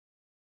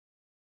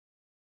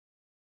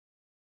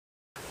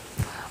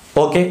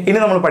Okay, ഇനി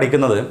നമ്മൾ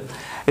പഠിക്കുന്നത്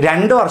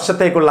 2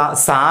 വർഷത്തേക്കുള്ള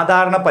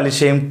സാധാരണ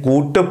പലിശയും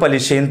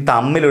കൂട്ടുപലിശയും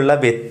തമ്മിലുള്ള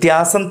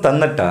വ്യത്യാസം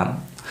തന്നിട്ട്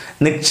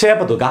നിക്ഷേപ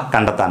തുക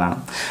കണ്ടെത്താനാണ്.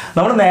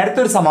 നമ്മൾ നേരത്തെ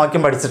ഒരു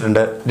സമവാക്യം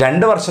പഠിച്ചിട്ടുണ്ട്.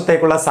 2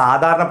 വർഷത്തേക്കുള്ള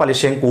സാധാരണ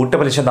പലിശയും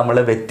കൂട്ടുപലിശയും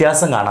തമ്മിലുള്ള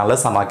വ്യത്യാസം കാണാനുള്ള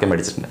സമവാക്യം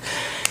പഠിച്ചിട്ടുണ്ട്.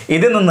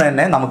 ഇതിൽ നിന്ന്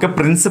തന്നെ നമുക്ക്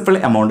പ്രിൻസിപ്പൽ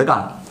എമൗണ്ട്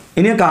കാണാം.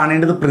 ഇനി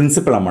കാണേണ്ടത്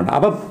പ്രിൻസിപ്പൽ എമൗണ്ട്.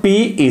 അപ്പോൾ P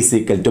is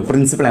equal to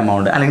principal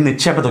amount അല്ലെങ്കിൽ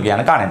നിക്ഷേപ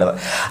തുകയാണ് കാണേണ്ടത്.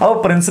 അപ്പോൾ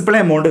പ്രിൻസിപ്പൽ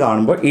എമൗണ്ട്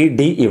കാണുമ്പോൾ ഈ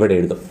D ഇവിടെ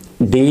എഴുതും.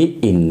 D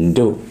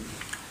ഇൻറ്റു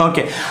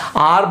ഓക്കെ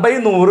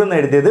 6/100 എന്ന്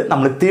എഴുതിയത്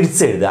നമ്മൾ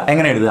തിരിച്ചെഴുതുക.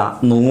 എങ്ങനെ എഴുതുക?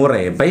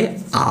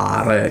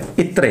 100/6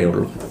 ഇത്രയേ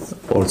ഉള്ളൂ.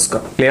 Whole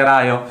square. ക്ലിയർ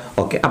ആയോ?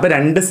 ഓക്കെ, അപ്പോൾ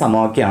 2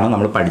 സമവാക്യമാണ്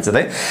നമ്മൾ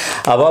പഠിച്ചത്.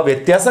 അപ്പോൾ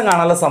വ്യത്യാസം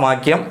കാണാനുള്ള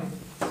സമവാക്യം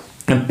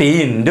P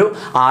ഇൻറ്റു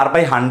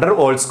 6/100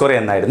 ഹോൾ സ്ക്വയർ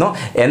എന്നായിരുന്നു.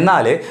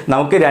 എന്നാൽ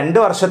നമുക്ക് 2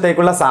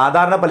 വർഷത്തേക്കുള്ള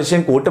സാധാരണ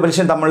പലിശയും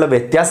കൂട്ടുപലിശയും തമ്മിലുള്ള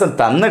വ്യത്യാസം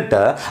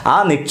തന്നിട്ട് ആ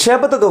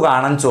നിക്ഷേപ തുക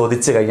കാണാൻ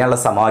ചോദിച്ചു കഴിഞ്ഞാലുള്ള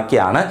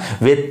സമവാക്യമാണ്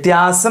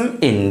വ്യത്യാസം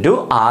ഇൻറ്റു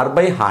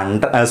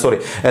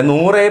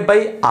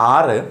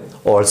 100/6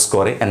 ഹോൾ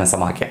സ്ക്വയർ എന്ന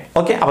സമവാക്യം.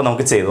 ഓക്കെ, അപ്പോൾ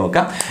നമുക്ക് ചെയ്ത്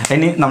നോക്കാം.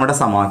 ഇനി നമ്മുടെ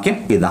സമവാക്യം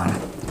ഇതാണ്.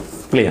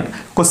 ക്ലിയർ?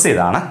 ക്വസ്റ്റ്യൻ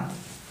ഇതാണ്.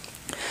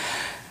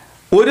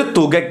 ഒരു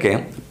തുകയ്ക്ക്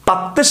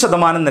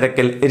 10%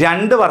 നിരക്കിൽ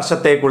 2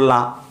 വർഷത്തേക്കുള്ള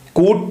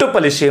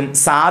കൂട്ടുപലിശയും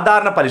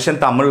സാധാരണ പലിശയും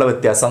തമ്മിലുള്ള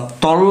വ്യത്യാസം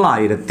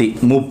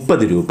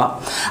 930 രൂപ.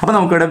 അപ്പോൾ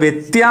നമുക്കിവിടെ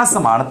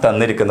വ്യത്യാസമാണ്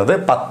തന്നിരിക്കുന്നത്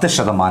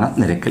 10%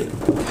 നിരക്കിൽ.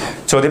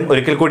 ചോദ്യം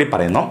ഒരിക്കൽ കൂടി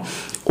പറയുന്നു.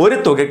 ഒരു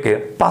തുകയ്ക്ക്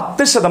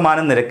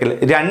 10% നിരക്കിൽ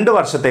 2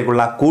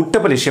 വർഷത്തേക്കുള്ള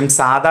കൂട്ടുപലിശയും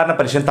സാധാരണ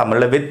പലിശയും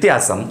തമ്മിലുള്ള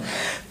വ്യത്യാസം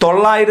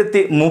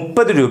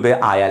 930 രൂപ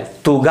ആയാൽ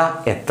തുക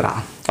എത്ര?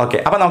 ഓക്കെ,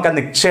 അപ്പോൾ നമുക്ക് ആ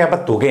നിക്ഷേപ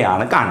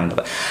തുകയാണ്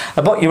കാണേണ്ടത്.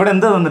 അപ്പോൾ ഇവിടെ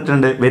എന്ത്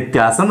തന്നിട്ടുണ്ട്?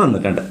 വ്യത്യാസം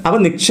തന്നിട്ടുണ്ട്. അപ്പോൾ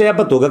നിക്ഷേപ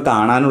തുക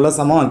കാണാനുള്ള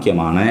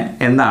സമവാക്യമാണ്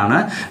എന്താണ്?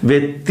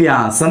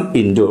 വ്യത്യാസം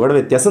ഇൻറ്റു ഇവിടെ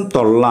വ്യത്യാസം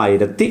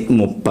 930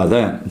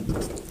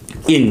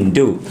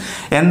 ഇൻറ്റു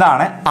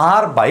എന്താണ്?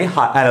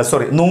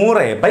 100/6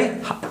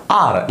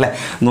 അല്ലേ?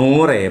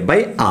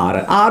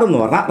 100/6 എന്ന്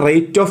പറഞ്ഞാൽ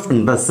റേറ്റ് ഓഫ്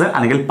ഇൻട്രസ്റ്റ്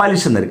അല്ലെങ്കിൽ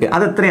പലിശ നിരക്ക്.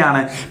 അത്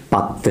എത്രയാണ്?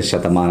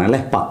 10% അല്ലേ?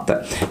 10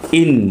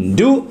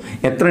 ഇൻറ്റു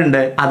എത്ര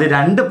ഉണ്ട്? അത്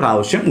 2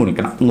 പ്രാവശ്യം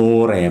ഗുണിക്കണം.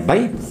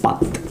 100/10.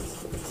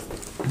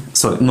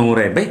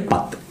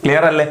 100/10.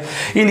 ക്ലിയർ അല്ലേ?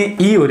 ഇനി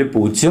ഈ ഒരു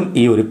 0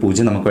 ഈ ഒരു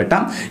 0 നമുക്ക്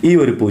വെട്ടാം. ഈ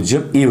ഒരു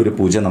 0 ഈ ഒരു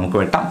 0 നമുക്ക്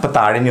വെട്ടാം. അപ്പോൾ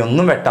താഴെ ഇനി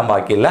ഒന്നും വെട്ടാൻ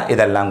ബാക്കിയില്ല.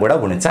 ഇതെല്ലാം കൂടെ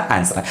ഗുണിച്ച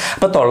ആൻസർ.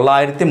 അപ്പോൾ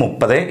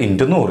 930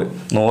 ഇൻറ്റു 100.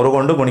 100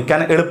 കൊണ്ട് ഗുണിക്കാൻ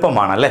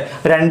എളുപ്പമാണല്ലേ?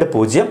 2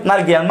 0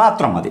 നൽകിയാൽ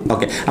മാത്രം മതി.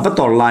 ഓക്കെ, അപ്പോൾ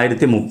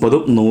 930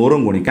 100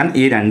 ഗുണിക്കാൻ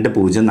ഈ 2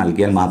 0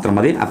 നൽകിയാൽ മാത്രം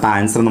മതി. അപ്പോൾ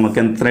ആൻസർ നമുക്ക്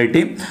എത്ര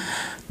കിട്ടി?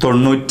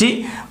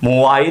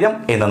 93,000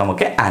 എന്ന്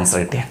നമുക്ക് ആൻസർ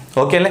കിട്ടി.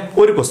 ഓക്കെ അല്ലേ?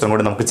 ഒരു ക്വസ്റ്റ്യൻ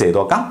കൂടി നമുക്ക് ചെയ്ത്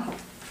നോക്കാം.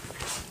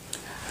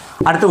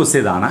 അടുത്ത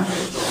ക്വസ്റ്റ്യൻ ഇതാണ്.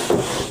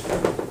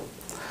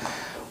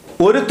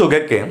 ഒരു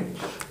തുകയ്ക്ക്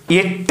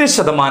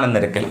 8%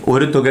 നിരക്കിൽ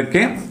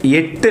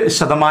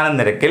 8%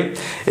 നിരക്കിൽ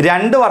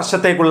 2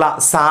 വർഷത്തേക്കുള്ള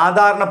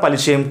സാധാരണ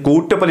പലിശയും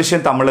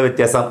കൂട്ടുപലിശയും തമ്മിലുള്ള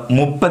വ്യത്യാസം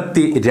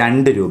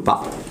 32 രൂപ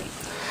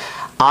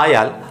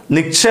ആയാൽ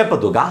നിക്ഷേപ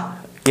തുക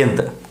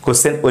എന്ത്?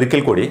 ക്വസ്റ്റ്യൻ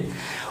ഒരിക്കൽ കൂടി.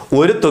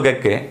 ഒരു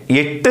തുകയ്ക്ക്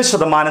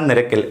 8%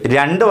 നിരക്കിൽ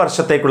 2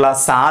 വർഷത്തേക്കുള്ള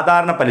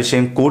സാധാരണ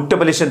പലിശയും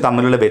കൂട്ടുപലിശയും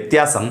തമ്മിലുള്ള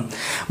വ്യത്യാസം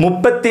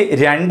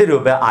 32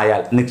 രൂപ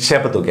ആയാൽ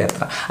നിക്ഷേപ തുക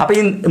എത്ര? അപ്പോൾ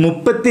ഈ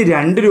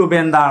 32 രൂപ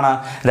എന്താണ്?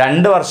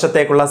 2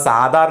 വർഷത്തേക്കുള്ള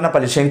സാധാരണ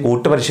പലിശയും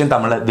കൂട്ടുപലിശയും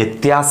തമ്മിലുള്ള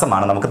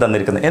വ്യത്യാസമാണ് നമുക്ക്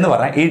തന്നിരിക്കുന്നത്. എന്ന്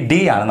പറഞ്ഞാൽ ഈ D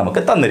ആണ്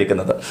നമുക്ക്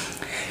തന്നിരിക്കുന്നത്.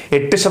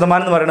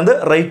 8% എന്ന് പറയുന്നത്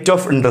റേറ്റ്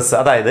ഓഫ് ഇൻട്രസ്റ്റ്,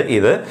 അതായത്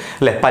ഇത്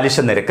അല്ലെ പലിശ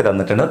നിരക്ക്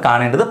തന്നിട്ടുണ്ട്.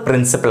 കാണേണ്ടത്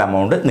പ്രിൻസിപ്പൽ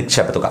എമൗണ്ട്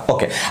നിക്ഷേപ തുക.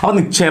 ഓക്കെ, അപ്പോൾ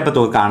നിക്ഷേപ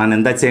തുക കാണാൻ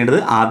എന്താ ചെയ്യേണ്ടത്?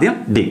 ആദ്യം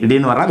D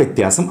എന്ന് പറഞ്ഞാൽ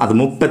വ്യത്യാസം, അത്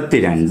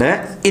 32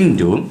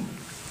 ഇൻറ്റു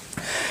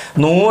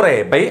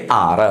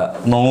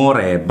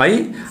 100/6.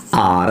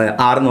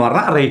 100/6 എന്ന്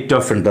പറഞ്ഞാൽ റേറ്റ്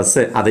ഓഫ്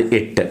ഇൻട്രസ്റ്റ്, അത്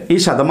 8. ഈ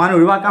ശതമാനം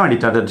ഒഴിവാക്കാൻ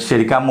വേണ്ടിയിട്ടാണ്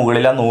ശരിക്കും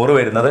മുകളിലാണ് 100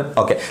 വരുന്നത്.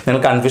 ഓക്കെ, നിങ്ങൾ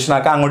കൺഫ്യൂഷൻ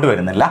ആക്കാൻ അങ്ങോട്ട്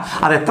വരുന്നില്ല.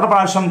 അത് എത്ര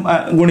പ്രാവശ്യം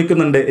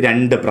ഗുണിക്കുന്നുണ്ട്?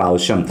 2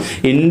 പ്രാവശ്യം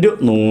ഇൻറ്റു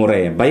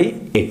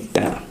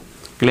 100/8.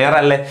 ക്ലിയർ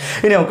അല്ലേ?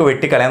 ഇനി നമുക്ക്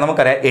വെട്ടിക്കളയാം.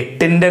 നമുക്കറിയാം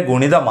 8ന്റെ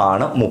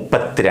ഗുണിതമാണ്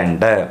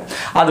 32.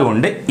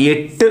 അതുകൊണ്ട്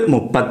 8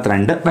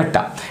 32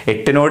 വെട്ടാം.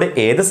 8നോട്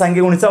ഏത് സംഖ്യ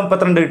ഗുണിച്ചാൽ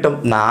 32 കിട്ടും?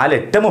 4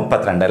 8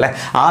 32 അല്ലേ?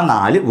 ആ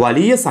 4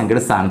 വലിയ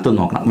സംഖ്യയുടെ സ്ഥാനത്ത്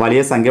നോക്കണം.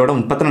 വലിയ സംഖ്യ ഇവിടെ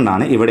 32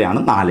 ആണ്, ഇവിടെയാണ്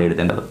 4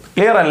 എഴുതേണ്ടത്.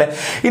 ക്ലിയർ അല്ലേ?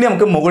 ഇനി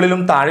നമുക്ക്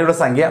മുകളിലും താഴെയുള്ള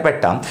സംഖ്യ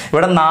വെട്ടാം.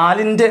 ഇവിടെ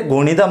 4ന്റെ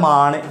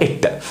ഗുണിതമാണ്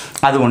 8.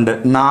 അതുകൊണ്ട്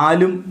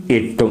 4ഉം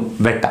 8ഉം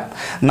വെട്ടാം.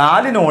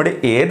 4നോട്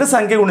ഏത്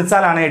സംഖ്യ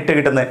ഗുണിച്ചാലാണ് 8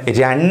 കിട്ടുന്നത്?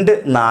 2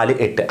 4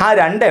 8. ആ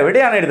 2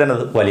 എവിടെയാണ്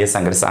എഴുതുന്നത്? വലിയ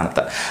സംഖ്യ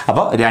സ്ഥാനത്ത്.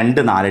 അപ്പോൾ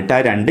 2 4 8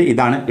 2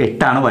 ഇതാണ്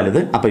 8 ആണ് വലുത്.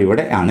 അപ്പോൾ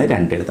ഇവിടെ ആണ്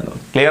 2 എഴുതുന്നത്.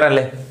 ക്ലിയർ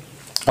അല്ലേ?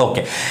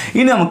 ഓക്കെ,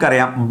 ഇനി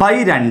നമുക്കറിയാം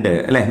 /2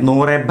 അല്ലെ?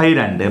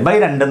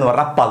 100/2 എന്ന്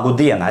പറഞ്ഞാൽ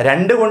പകുതി എന്ന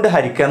 2 കൊണ്ട്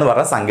ഹരിക്കുക എന്ന്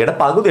പറഞ്ഞാൽ സംഖ്യയുടെ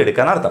പകുതി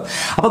എടുക്കാൻ അർത്ഥം.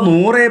 അപ്പോൾ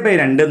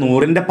 100/2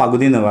 100ന്റെ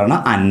പകുതി എന്ന്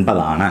പറഞ്ഞാൽ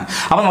 50 ആണ്.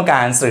 അപ്പോൾ നമുക്ക്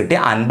ആൻസർ കിട്ടി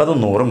 50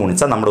 100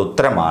 ഗുണിച്ചാൽ നമ്മുടെ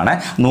ഉത്തരമാണ്.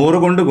 100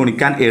 കൊണ്ട്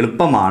ഗുണിക്കാൻ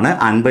എളുപ്പമാണ്.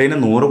 50നെ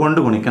 100 കൊണ്ട്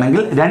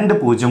ഗുണിക്കണമെങ്കിൽ 2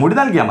 0 കൂടി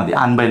നൽകിയാൽ മതി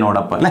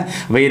 50നോടൊപ്പം അല്ലേ?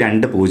 അപ്പോൾ ഈ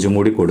 2 0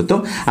 കൂടി കൊടുത്തു.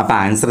 അപ്പോൾ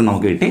ആൻസർ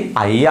നമുക്ക് കിട്ടി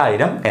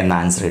 5000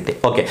 എന്ന ആൻസർ കിട്ടി.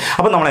 ഓക്കെ,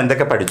 അപ്പോൾ നമ്മൾ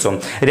എന്തൊക്കെ പഠിച്ചു?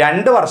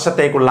 2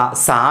 വർഷത്തേക്കുള്ള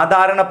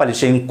സാധാരണ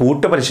പലിശയും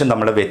കൂട്ടുപലിശയും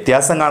നമ്മൾ തമ്മിലുള്ള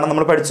വ്യത്യാസം കാണാൻ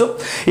നമ്മൾ പഠിച്ചു.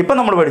 ഇപ്പം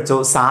നമ്മൾ പഠിച്ചു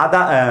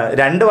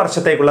 2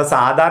 വർഷത്തേക്കുള്ള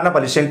സാധാരണ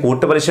പലിശയും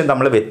കൂട്ടുപലിശയും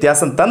തമ്മിൽ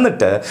വ്യത്യാസം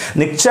തന്നിട്ട്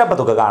നിക്ഷേപ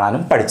തുക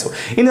കാണാനും പഠിച്ചു.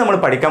 ഇനി നമ്മൾ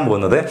പഠിക്കാൻ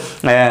പോകുന്നത്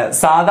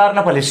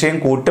സാധാരണ പലിശയും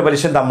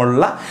കൂട്ടുപലിശയും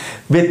തമ്മിലുള്ള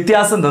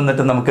വ്യത്യാസം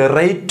തന്നിട്ട് നമുക്ക്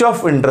റേറ്റ്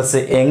ഓഫ്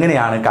ഇൻട്രസ്റ്റ്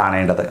എങ്ങനെയാണ്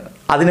കാണേണ്ടത്,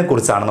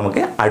 അതിനെക്കുറിച്ചാണ്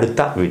നമുക്ക്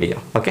അടുത്ത വീഡിയോ.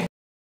 ഓക്കെ.